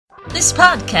This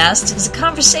podcast is a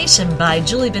conversation by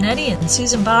Julie Benetti and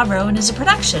Susan Bobrow and is a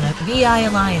production of VI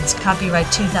Alliance,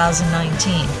 copyright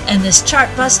 2019. And this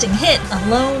chart-busting hit,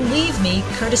 Alone Leave Me,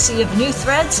 courtesy of New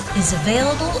Threads, is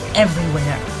available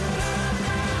everywhere.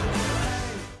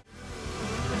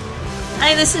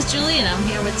 Hi, this is Julie, and I'm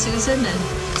here with Susan, and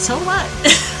so what?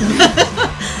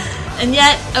 And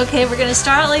yet, okay, we're going to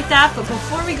start like that, but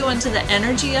before we go into the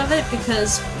energy of it,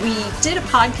 because we did a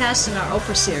podcast in our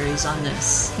Oprah series on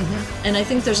this, and I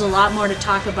think there's a lot more to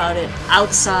talk about it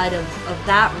outside of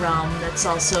that realm that's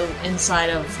also inside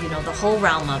of, the whole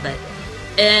realm of it.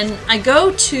 And I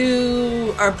go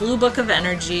to our Blue Book of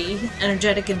Energy,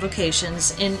 Energetic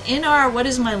Invocations, and in our What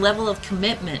is My Level of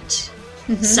Commitment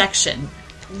section,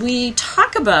 we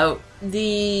talk about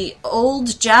the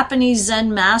old Japanese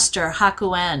Zen master,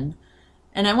 Hakuin.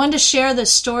 And I wanted to share this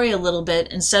story a little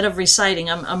bit instead of reciting.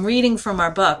 I'm reading from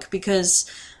our book because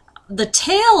the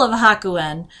tale of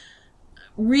Hakuin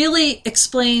really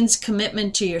explains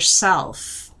commitment to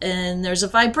yourself. And there's a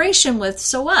vibration with,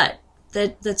 so what?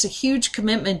 That's a huge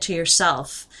commitment to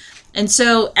yourself. And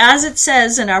so, as it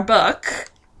says in our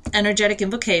book, Energetic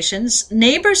Invocations,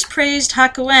 neighbors praised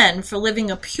Hakuin for living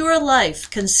a pure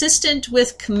life consistent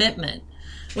with commitment.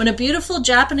 When a beautiful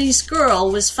Japanese girl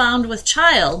was found with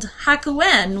child,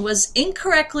 Hakuin was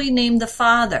incorrectly named the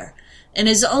father, and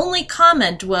his only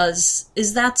comment was,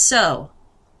 "Is that so?"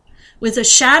 With a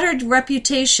shattered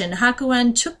reputation,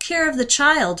 Hakuin took care of the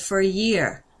child for a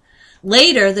year.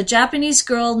 Later, the Japanese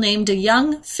girl named a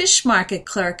young fish market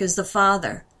clerk as the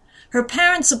father. Her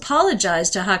parents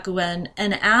apologized to Hakuin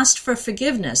and asked for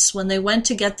forgiveness when they went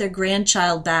to get their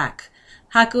grandchild back.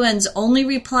 Hakuin's only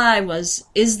reply was,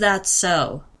 "Is that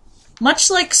so?" Much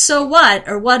like So What,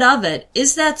 or What of It,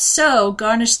 Is That So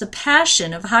garnished the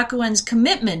passion of Hakuin's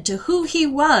commitment to who he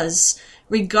was,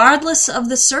 regardless of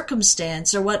the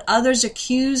circumstance or what others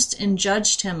accused and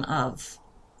judged him of.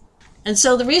 And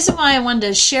so the reason why I wanted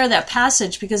to share that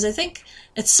passage, because I think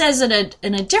it says it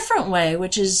in a different way,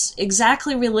 which is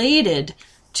exactly related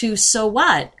to So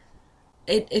What.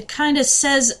 It kind of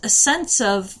says a sense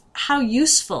of how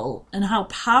useful and how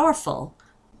powerful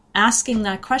asking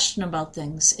that question about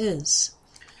things is.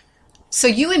 So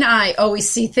you and I always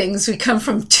see things, we come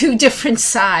from two different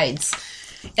sides.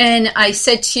 And I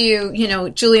said to you,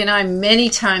 Julie and I many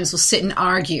times will sit and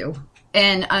argue.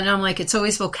 And I'm like, it's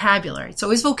always vocabulary. It's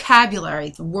always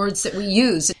vocabulary, the words that we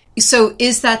use. So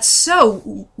is that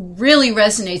so really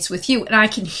resonates with you? And I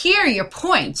can hear your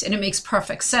point, and it makes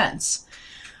perfect sense.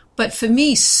 But for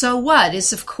me, so what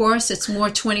is, of course, it's more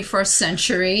 21st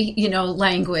century,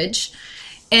 language.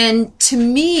 And to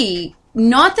me,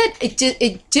 not that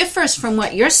it differs from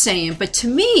what you're saying, but to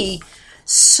me,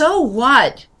 so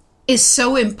what is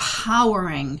so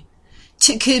empowering.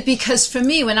 Because for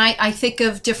me, when I think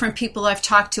of different people I've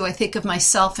talked to, I think of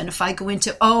myself. And if I go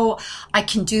into, I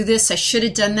can do this, I should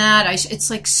have done that. it's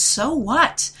like, so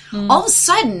what? All of a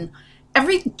sudden,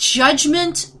 every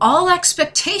judgment, all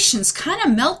expectations kind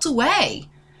of melt away.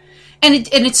 And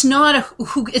it's not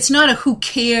a who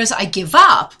cares, I give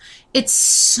up. It's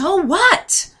so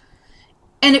what?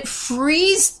 And it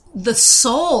frees the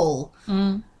soul.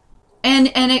 And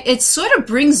it sort of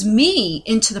brings me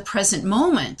into the present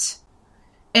moment.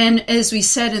 And as we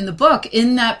said in the book,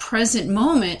 in that present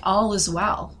moment, all is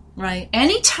well. Right.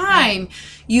 Anytime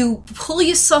you pull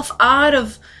yourself out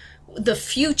of the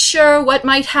future, what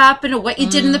might happen, or what you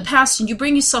did in the past, and you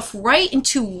bring yourself right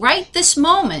into this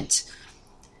moment.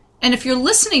 And if you're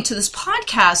listening to this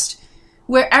podcast,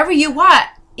 wherever you are,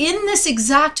 in this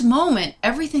exact moment,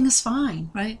 everything is fine.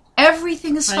 Right.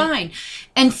 Everything is fine.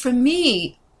 And for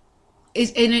me,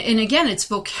 and again, it's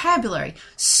vocabulary.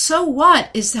 So what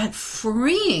is that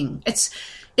freeing?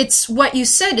 It's what you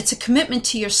said. It's a commitment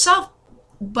to yourself.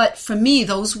 But for me,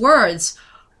 those words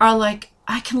are like,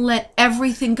 I can let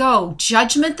everything go.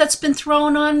 Judgment that's been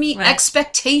thrown on me,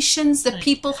 expectations that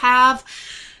people have.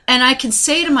 And I can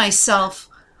say to myself,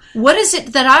 what is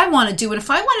it that I want to do? And if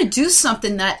I want to do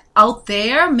something that out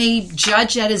there may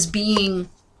judge it as being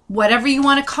whatever you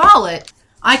want to call it,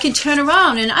 I can turn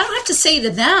around and I don't have to say to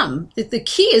them. The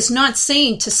key is not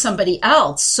saying to somebody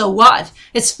else, so what?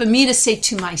 It's for me to say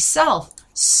to myself,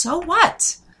 so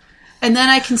what? And then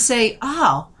I can say,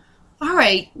 all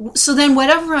right, so then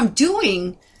whatever I'm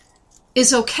doing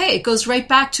is okay. It goes right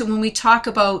back to when we talk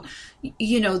about,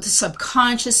 the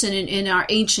subconscious, and in our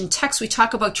ancient texts, we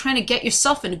talk about trying to get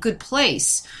yourself in a good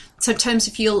place. Sometimes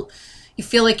if you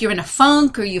feel like you're in a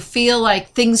funk, or you feel like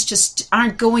things just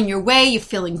aren't going your way, you're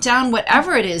feeling down,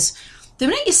 whatever it is, the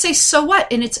minute you say, so what?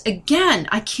 And it's, again,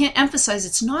 I can't emphasize,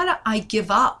 it's not I give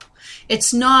up.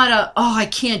 It's not I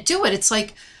can't do it. It's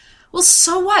like, Well,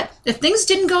 so what? If things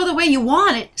didn't go the way you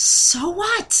wanted, so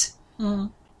what?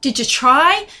 Did you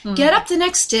try? Get up the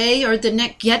next day or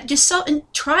get yourself and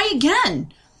try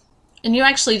again. And you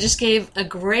actually just gave a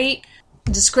great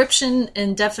description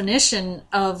and definition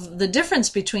of the difference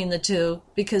between the two,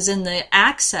 because in the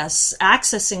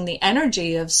accessing the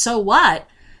energy of so what,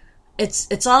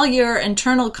 it's all your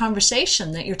internal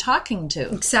conversation that you're talking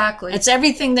to. Exactly. It's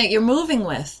everything that you're moving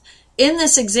with. In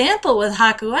this example with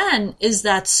Hakuen, is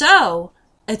that so?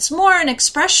 It's more an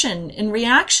expression in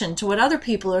reaction to what other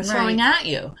people are throwing at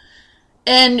you.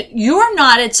 And you're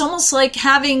not, it's almost like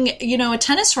having, a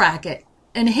tennis racket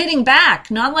and hitting back,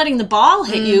 not letting the ball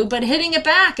hit you, but hitting it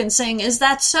back and saying, is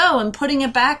that so? And putting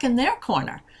it back in their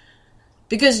corner.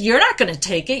 Because you're not going to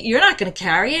take it. You're not going to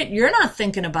carry it. You're not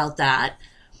thinking about that.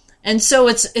 And so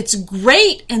it's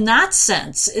great in that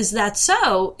sense. Is that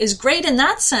so? Is great in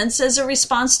that sense as a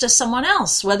response to someone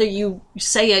else, whether you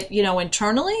say it,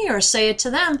 internally or say it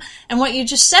to them. And what you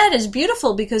just said is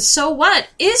beautiful, because so what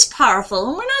is powerful.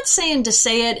 And we're not saying to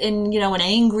say it in, an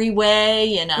angry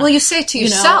way. Well, you say it to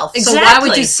yourself. Exactly. So why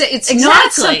would you say it's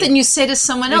not something you say to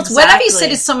someone else? Exactly. Whatever you say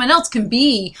to someone else can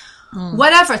be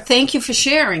whatever. Thank you for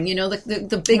sharing.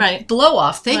 The big blow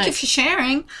off. Thank you for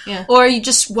sharing. Yeah. Or you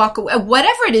just walk away.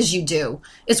 Whatever it is you do,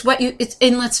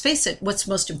 and let's face it, what's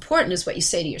most important is what you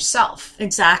say to yourself.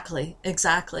 Exactly.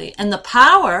 And the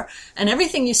power, and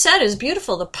everything you said is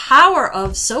beautiful. The power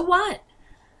of so what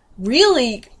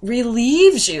really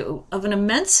relieves you of an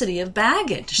immensity of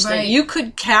baggage that you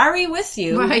could carry with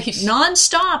you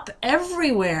nonstop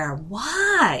everywhere.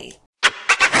 Why?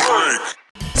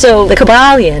 So The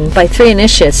Kybalion by Three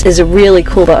Initiates is a really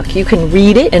cool book. You can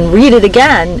read it and read it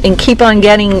again and keep on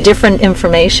getting different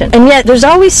information. And yet there's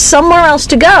always somewhere else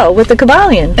to go with the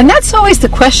Kybalion. And that's always the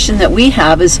question that we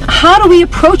have, is how do we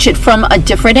approach it from a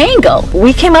different angle?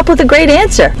 We came up with a great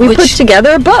answer. We put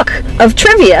together a book of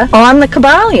trivia on the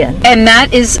Kybalion. And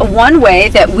that is one way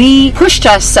that we pushed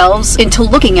ourselves into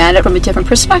looking at it from a different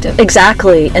perspective.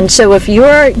 Exactly. And so if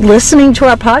you're listening to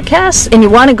our podcast and you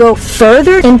want to go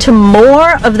further into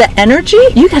more of the energy,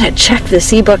 you got to check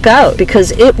this ebook out,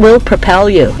 because it will propel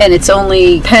you. And it's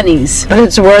only pennies. But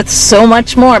it's worth so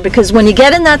much more, because when you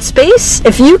get in that space,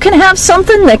 if you can have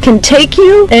something that can take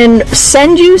you and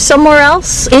send you somewhere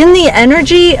else in the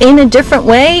energy in a different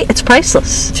way, it's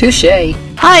priceless. Touché.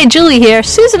 Hi, Julie here.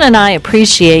 Susan and I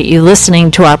appreciate you listening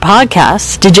to our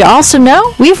podcast. Did you also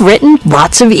know we've written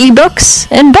lots of ebooks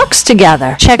and books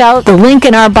together? Check out the link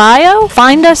in our bio.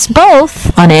 Find us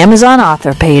both on Amazon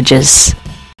author pages.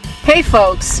 Hey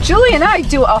folks, Julie and I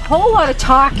do a whole lot of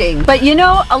talking, but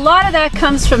a lot of that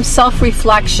comes from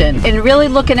self-reflection and really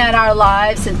looking at our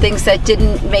lives and things that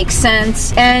didn't make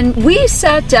sense. And we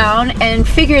sat down and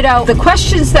figured out the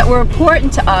questions that were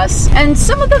important to us and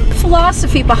some of the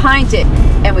philosophy behind it.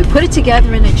 And we put it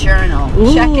together in a journal.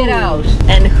 Ooh. Check it out.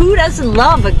 And who doesn't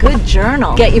love a good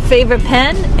journal? Get your favorite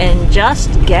pen and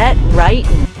just get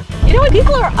writing.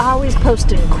 People are always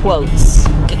posting quotes.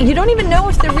 You don't even know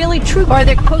if they're really true. Or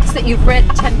they're quotes that you've read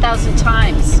 10,000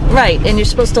 times. Right, and you're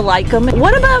supposed to like them.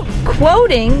 What about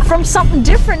quoting from something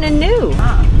different and new?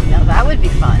 Now that would be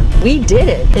fun. We did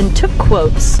it and took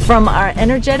quotes from our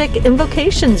Energetic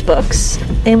Invocations books,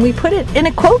 and we put it in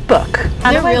a quote book.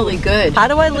 They're really good. How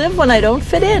do I live when I don't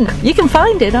fit in? You can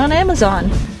find it on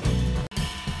Amazon.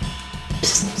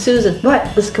 Susan,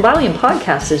 what? This Kybalion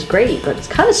podcast is great, but it's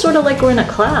kind of sort of like we're in a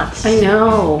class. I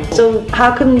know. So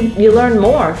how can you learn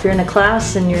more if you're in a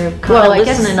class and you're kind of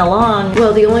listening along?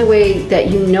 Well, the only way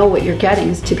that you know what you're getting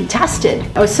is to be tested.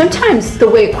 Or sometimes the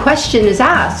way a question is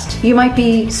asked, you might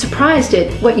be surprised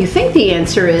at what you think the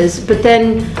answer is, but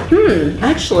then,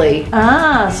 actually.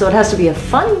 So it has to be a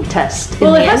fun test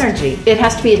in energy. It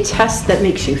has to be a test that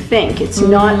makes you think. It's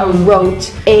not a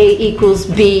rote A equals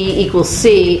B equals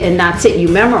C, and that's it. You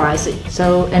memorize it.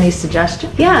 So, any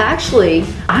suggestions? Yeah, actually,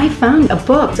 I found a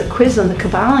book, a quiz on the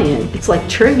Kybalion. It's like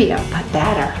trivia, but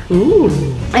better. Ooh.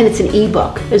 And it's an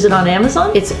ebook. Is it on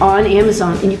Amazon? It's on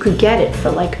Amazon, and you could get it for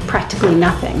like practically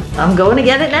nothing. I'm going to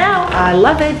get it now. I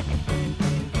love it.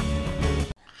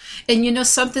 And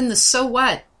something, the so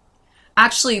what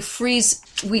actually frees,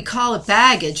 we call it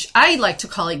baggage. I like to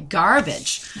call it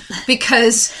garbage,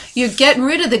 because you're getting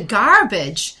rid of the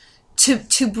garbage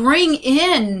to bring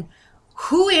in,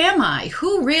 who am I?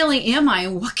 Who really am I?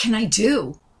 And what can I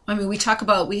do? I mean, we have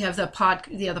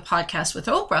the other podcast with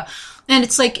Oprah, and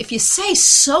it's like, if you say,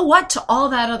 so what to all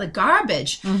that other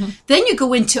garbage, then you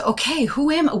go into, okay,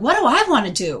 what do I want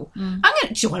to do?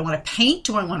 Do I want to paint?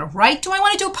 Do I want to write? Do I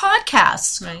want to do a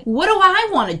podcast? Right. What do I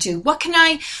want to do?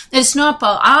 It's not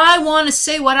about, I want to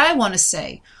say what I want to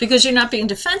say. Because you're not being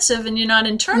defensive and you're not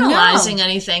internalizing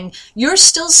anything. You're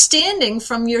still standing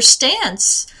from your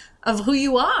stance of who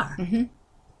you are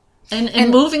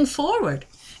and moving forward.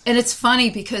 And it's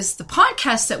funny because the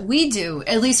podcast that we do,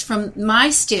 at least from my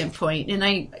standpoint,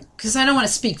 because I don't want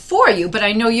to speak for you, but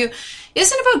I know you,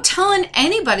 isn't about telling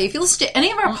anybody. If you listen to any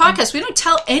of our podcasts, we don't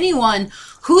tell anyone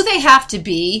who they have to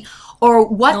be or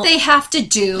what they have to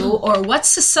do or what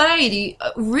society.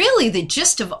 Really, the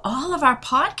gist of all of our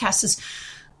podcasts is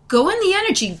go in the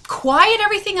energy, quiet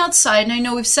everything outside. And I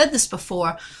know we've said this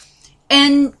before.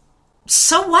 And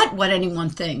so what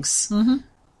anyone thinks?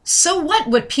 So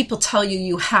what people tell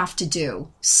you have to do?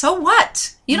 So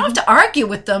what? You don't have to argue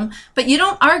with them, but you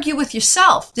don't argue with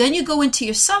yourself. Then you go into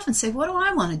yourself and say, what do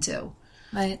I want to do?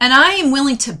 Right. And I am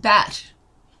willing to bet.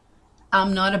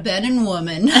 I'm not a betting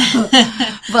woman,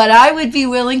 but I would be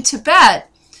willing to bet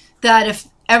that if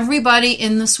everybody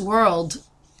in this world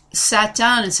sat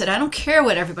down and said, I don't care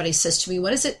what everybody says to me,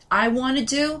 what is it I want to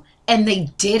do? And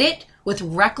they did it with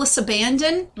reckless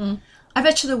abandon. I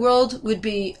bet you the world would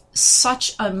be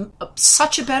such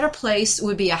a better place. It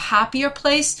would be a happier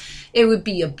place. It would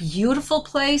be a beautiful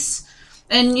place.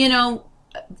 And,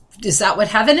 is that what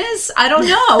heaven is? I don't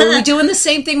know. We're doing the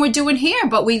same thing we're doing here,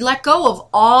 but we let go of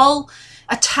all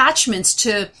attachments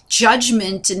to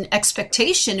judgment and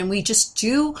expectation, and we just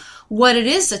do what it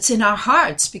is that's in our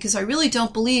hearts, because I really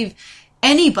don't believe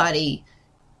anybody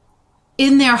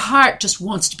in their heart just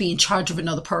wants to be in charge of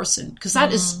another person, because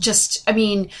that is just,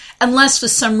 unless for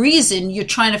some reason you're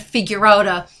trying to figure out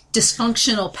a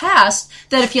dysfunctional past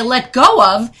that if you let go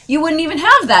of, you wouldn't even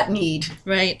have that need.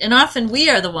 Right. And often we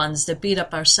are the ones that beat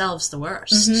up ourselves the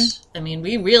worst.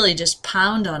 We really just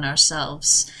pound on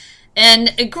ourselves.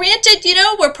 And granted,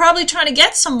 we're probably trying to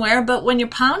get somewhere, but when you're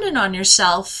pounding on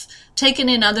yourself, taking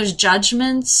in others'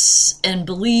 judgments and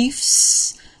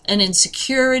beliefs and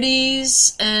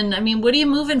insecurities, and what are you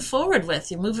moving forward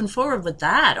with? You're moving forward with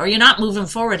that, or you're not moving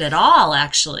forward at all,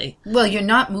 actually. Well, you're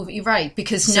not moving, you're right,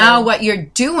 because now what you're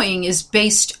doing is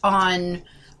based on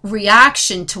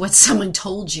reaction to what someone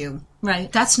told you. Right.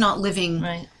 That's not living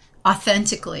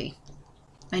authentically.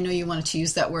 I know you wanted to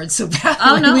use that word so badly.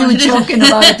 Oh, no. We were joking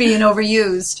about it being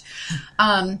overused.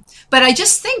 But I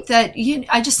just think that,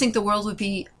 the world would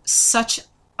be such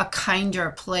a kinder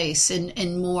place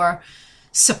and more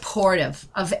supportive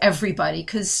of everybody,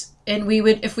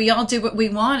 if we all did what we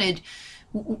wanted,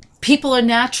 people are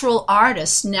natural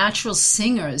artists, natural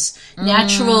singers,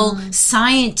 natural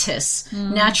scientists,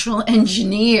 natural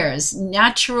engineers,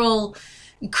 natural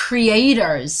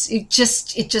creators. It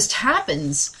just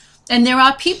happens. And there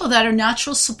are people that are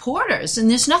natural supporters, and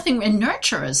there's nothing, and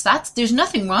nurturers. There's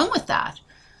nothing wrong with that,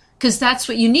 because that's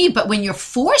what you need. But when you're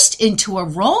forced into a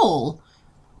role,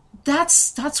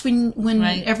 that's when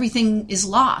everything is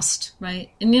lost.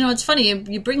 Right. And it's funny,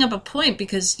 you bring up a point,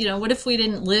 because what if we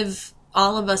didn't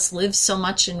all of us live so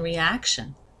much in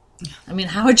reaction?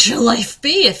 How would your life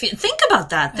be if you think about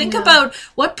that? Think about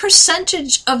what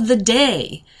percentage of the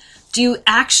day do you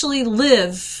actually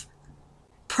live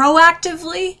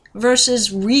proactively versus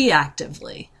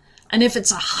reactively. And if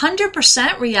it's 100%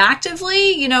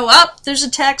 reactively, there's a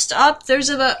text, I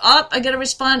got to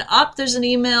respond, there's an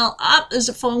email, there's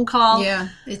a phone call. Yeah.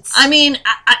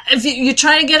 If you're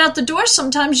trying to get out the door,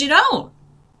 sometimes you don't.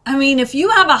 If you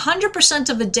have 100%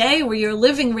 of a day where you're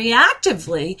living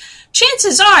reactively,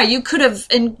 chances are you could have,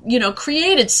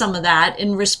 created some of that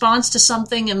in response to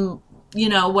something and,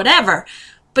 whatever.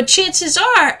 But chances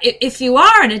are, if you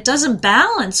are, and it doesn't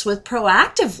balance with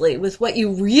proactively, with what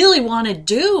you really want to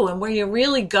do and where you're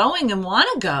really going and want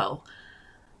to go,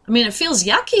 it feels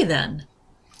yucky then.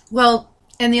 Well,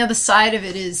 and the other side of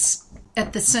it is,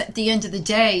 at the end of the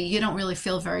day, you don't really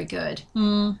feel very good.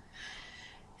 And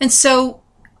so,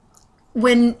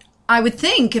 when I would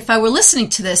think, if I were listening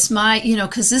to this,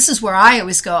 because this is where I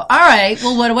always go, all right,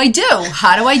 well, what do I do?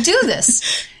 How do I do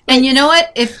this? And you know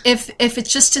what? If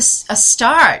it's just a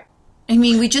start,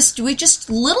 we just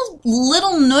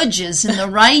little nudges in the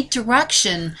right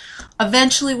direction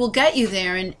eventually will get you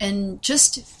there. And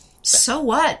just, so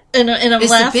what? And I'm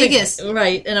laughing. The biggest.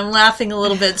 Right. And I'm laughing a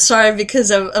little bit. Sorry,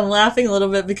 because I'm laughing a little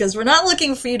bit because we're not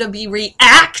looking for you to be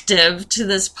reactive to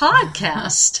this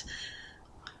podcast.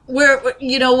 Where,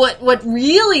 what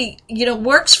really,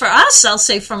 works for us, I'll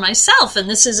say for myself, and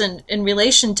this isn't in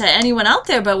relation to anyone out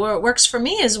there, but where it works for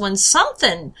me is when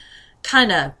something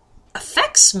kind of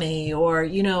affects me, or,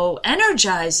 you know,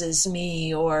 energizes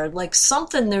me, or like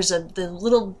something, there's the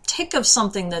little tick of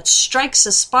something that strikes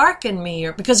a spark in me,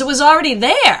 or because it was already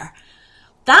there.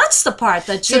 That's the part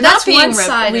that you're not being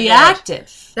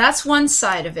reactive. That's one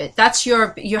side of it. That's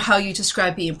your how you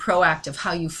describe being proactive,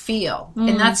 how you feel.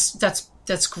 And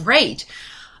that's great.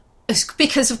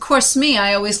 Because, of course,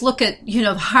 I always look at, you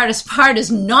know, the hardest part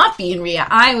is not being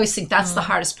reactive. I always think that's the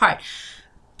hardest part.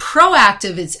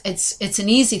 Proactive, it's an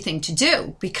easy thing to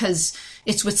do because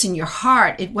it's what's in your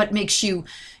heart. What makes you,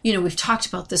 you know, we've talked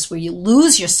about this where you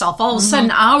lose yourself. All of a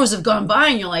sudden, hours have gone by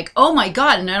and you're like, oh my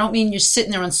God. And I don't mean you're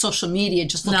sitting there on social media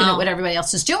just looking at what everybody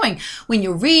else is doing. When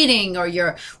you're reading or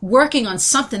you're working on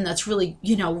something that's really,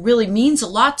 you know, really means a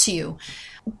lot to you.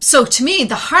 So to me,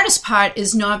 the hardest part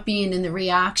is not being in the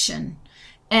reaction.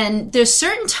 And there's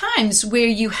certain times where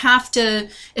you have to,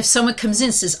 if someone comes in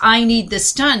and says, I need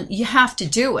this done, you have to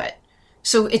do it.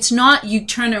 So it's not you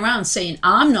turn around saying,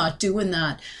 I'm not doing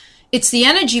that. It's the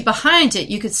energy behind it.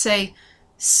 You could say,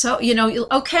 so, you know,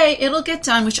 okay, it'll get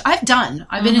done, which I've done.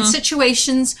 I've been in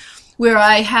situations where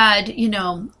I had, you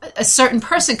know, a certain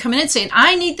person come in and saying,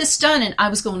 I need this done. And I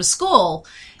was going to school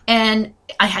and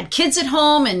I had kids at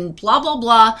home and blah, blah,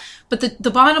 blah. But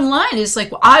the bottom line is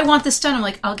like, well, I want this done. I'm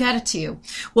like, I'll get it to you.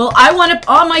 Well, I want it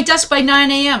on my desk by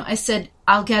 9 a.m. I said,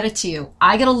 I'll get it to you.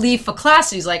 I got to leave for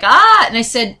class. And he's like, And I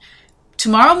said,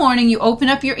 tomorrow morning, you open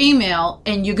up your email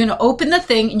and you're going to open the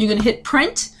thing and you're going to hit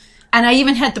print. And I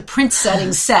even had the print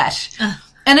settings set.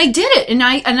 And I did it. And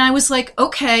I was like,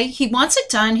 okay, he wants it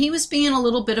done. He was being a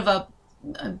little bit of a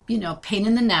you know, pain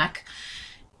in the neck.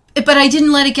 But I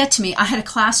didn't let it get to me. I had a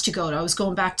class to go to. I was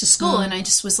going back to school, and I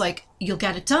just was like, you'll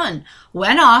get it done.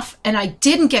 Went off, and I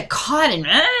didn't get caught in,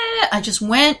 I just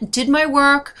went, did my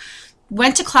work,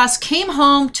 went to class, came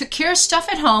home, took care of stuff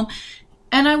at home,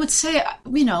 and I would say,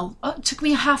 you know, it took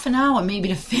me a half an hour maybe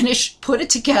to finish, put it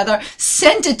together,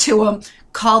 send it to him,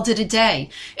 called it a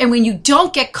day. And when you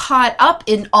don't get caught up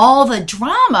in all the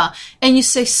drama, and you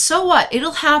say, so what?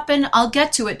 It'll happen. I'll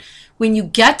get to it. When you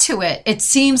get to it, it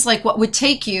seems like what would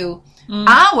take you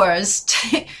hours,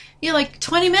 you're like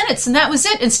 20 minutes, and that was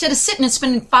it. Instead of sitting and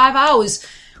spending 5 hours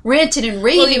ranting and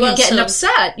raving and getting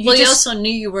upset. You also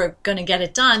knew you were going to get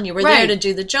it done. You were there to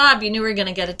do the job. You knew you were going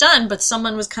to get it done, but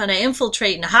someone was kind of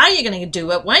infiltrating how you're going to do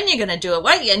it, when you're going to do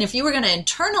it, and if you were going to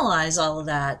internalize all of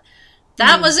that,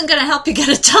 that wasn't going to help you get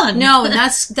it done. No, and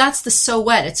that's the so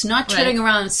what. It's not turning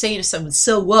around and saying to someone,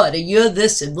 so what? Or you're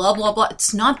this and blah, blah, blah.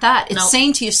 It's not that. It's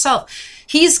saying to yourself,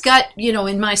 he's got, you know,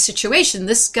 in my situation,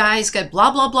 this guy's got blah,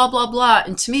 blah, blah, blah, blah.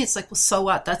 And to me, it's like, well, so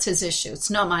what? That's his issue.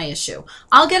 It's not my issue.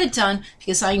 I'll get it done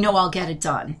because I know I'll get it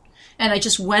done. And I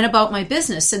just went about my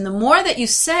business. And the more that you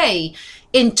say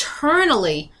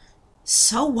internally,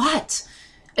 so what?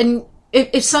 And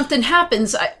if something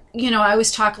happens, I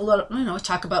always talk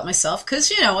talk about myself because,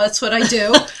 you know, that's what I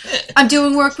do. I'm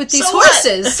doing work with these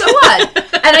horses. So what?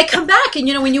 And I come back and,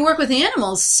 you know, when you work with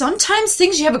animals, sometimes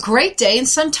you have a great day and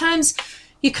sometimes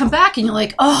you come back and you're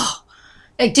like, oh,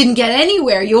 I didn't get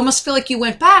anywhere. You almost feel like you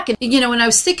went back. And, you know, and I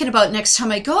was thinking about next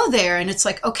time I go there and it's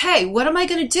like, okay, what am I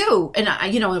going to do? And I,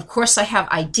 you know, of course I have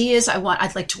ideas.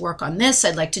 I'd like to work on this.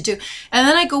 I'd like to do. And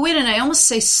then I go in and I almost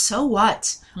say, so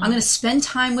what? I'm going to spend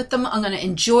time with them. I'm going to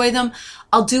enjoy them.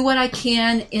 I'll do what I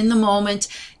can in the moment.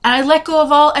 And I let go of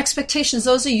all expectations.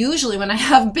 Those are usually when I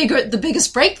have the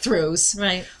biggest breakthroughs.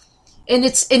 Right. And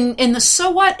it's in the so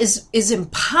what is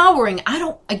empowering.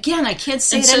 I can't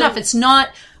say it enough. It's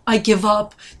not, I give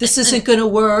up. This isn't going to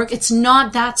work. It's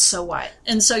not that so what.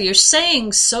 And so you're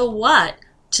saying so what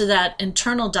to that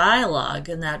internal dialogue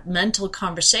and that mental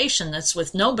conversation that's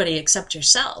with nobody except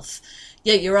yourself.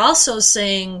 Yet you're also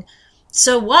saying,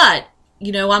 so what?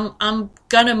 You know, I'm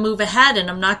going to move ahead and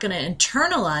I'm not going to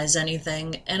internalize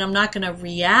anything and I'm not going to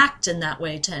react in that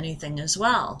way to anything as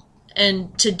well.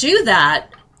 And to do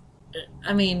that,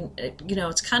 I mean, you know,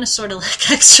 it's kind of sort of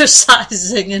like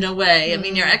exercising in a way. I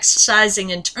mean, you're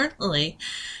exercising internally,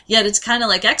 yet it's kind of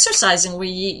like exercising where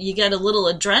you get a little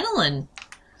adrenaline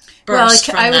burst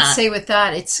from that. I would say with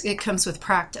that, it comes with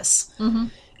practice. Mm-hmm.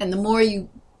 And the more you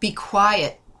be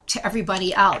quiet to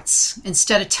everybody else,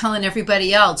 instead of telling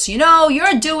everybody else, you know,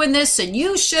 you're doing this and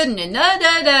you shouldn't, and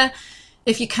da-da-da.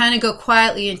 If you kind of go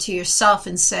quietly into yourself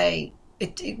and say,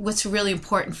 what's really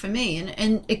important for me.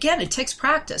 And again, it takes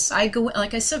practice. I go,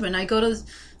 like I said, when I go to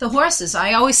the horses,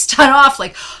 I always start off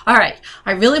like, all right,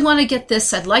 I really want to get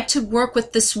this. I'd like to work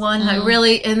with this one.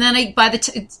 And then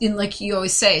like you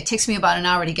always say, it takes me about an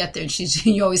hour to get there. And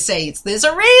you always say, there's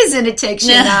a reason it takes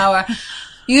you an hour.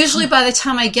 Usually by the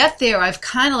time I get there, I've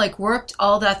kind of like worked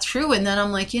all that through, and then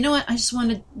I'm like, you know what? I just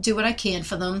want to do what I can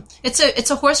for them. It's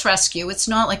a horse rescue. It's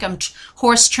not like I'm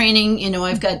horse training. You know,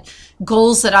 I've got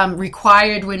goals that I'm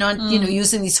required. We're not, you know,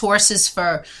 using these horses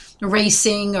for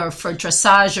racing or for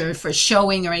dressage or for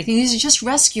showing or anything. These are just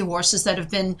rescue horses that have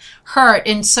been hurt,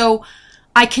 and so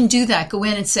I can do that. Go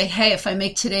in and say, hey, if I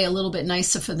make today a little bit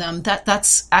nicer for them,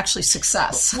 that's actually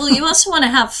success. Well, you also want to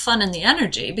have fun in the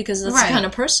energy, because that's Right. the kind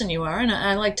of person you are. And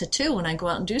I like to, too, when I go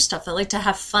out and do stuff. I like to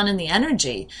have fun in the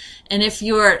energy. And if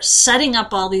you're setting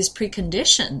up all these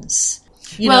preconditions,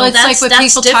 Well, it's like when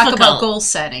people talk about difficult. goal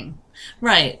setting.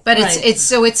 Right. But right.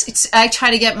 it's I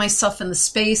try to get myself in the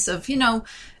space of, you know,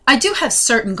 I do have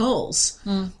certain goals.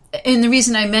 And the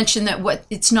reason I mentioned that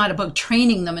it's not about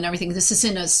training them and everything, this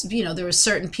isn't you know, there are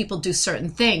certain people do certain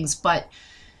things, but,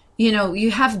 you know,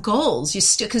 you have goals.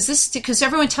 Because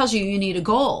everyone tells you need a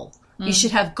goal. You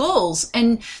should have goals,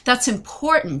 and that's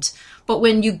important. But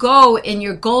when you go and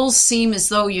your goals seem as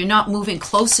though you're not moving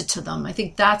closer to them, I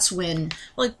think that's when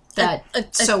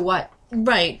so what?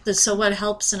 Right. So what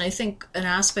helps, and I think an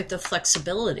aspect of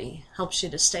flexibility helps you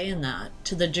to stay in that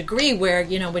to the degree where,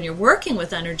 you know, when you're working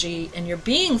with energy and you're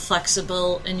being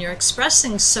flexible and you're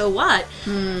expressing so what,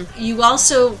 you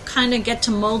also kind of get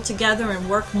to mold together and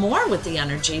work more with the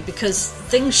energy, because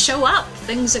things show up,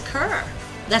 things occur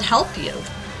that help you,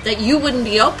 that you wouldn't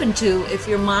be open to if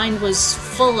your mind was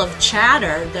full of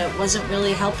chatter that wasn't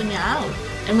really helping you out.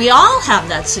 And we all have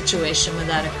that situation where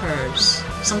that occurs.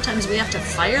 Sometimes we have to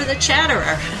fire the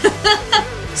chatterer.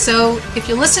 So if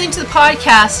you're listening to the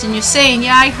podcast and you're saying,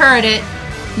 yeah, I heard it,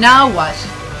 now what?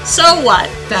 So what?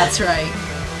 That's right.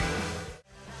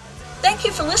 Thank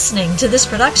you for listening to this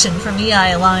production from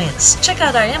EI Alliance. Check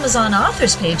out our Amazon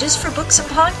authors pages for books and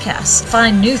podcasts.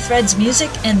 Find New Threads music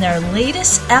and their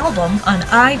latest album on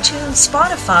iTunes,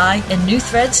 Spotify, and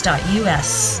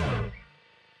newthreads.us.